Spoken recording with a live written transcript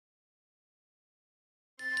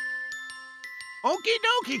Okie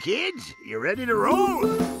dokie, kids. You ready to roll?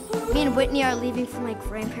 Me and Whitney are leaving for my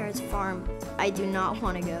grandparents' farm. I do not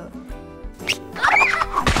want to go.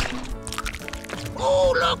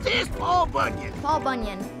 Oh, look, there's Paul Bunyan. Paul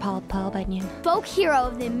Bunyan. Paul Bunyan. Folk hero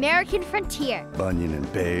of the American frontier. Bunyan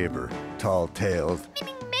and Babe, or Tall Tales.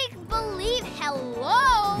 Make believe,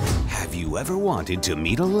 hello! Have you ever wanted to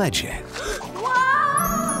meet a legend?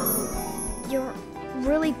 Whoa! You're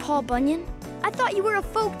really Paul Bunyan? I thought you were a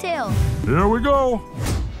folktale. Here we go.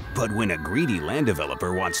 But when a greedy land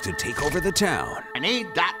developer wants to take over the town, I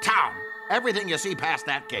need that town. Everything you see past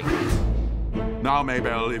that gate. Now,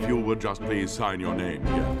 Maybelle, if you would just please sign your name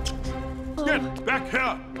here. Get back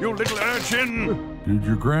here, you little urchin! Did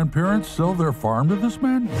your grandparents sell their farm to this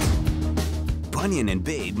man? Bunyan and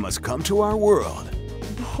Babe must come to our world.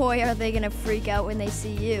 Boy, are they gonna freak out when they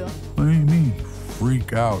see you. What do you mean,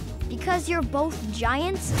 freak out? Because you're both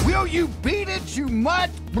giants? Will you beat it, you mutt?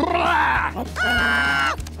 They're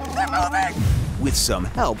moving! With some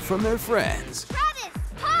help from their friends. Travis!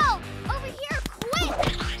 Paul! Over here,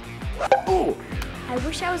 quick! Ooh. I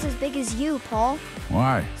wish I was as big as you, Paul,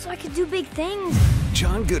 Why? so I could do big things.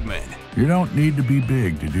 John Goodman, You don't need to be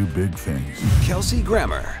big to do big things. Kelsey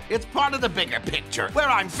Grammer, It's part of the bigger picture, where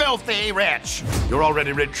I'm filthy rich. You're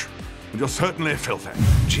already rich, and you're certainly filthy.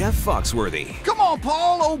 Jeff Foxworthy, Come on,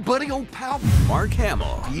 Paul, old buddy, old pal. Mark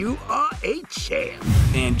Hamill, You are a champ.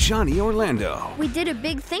 and Johnny Orlando. We did a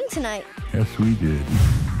big thing tonight. Yes, we did.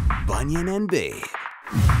 Bunyan and Babe.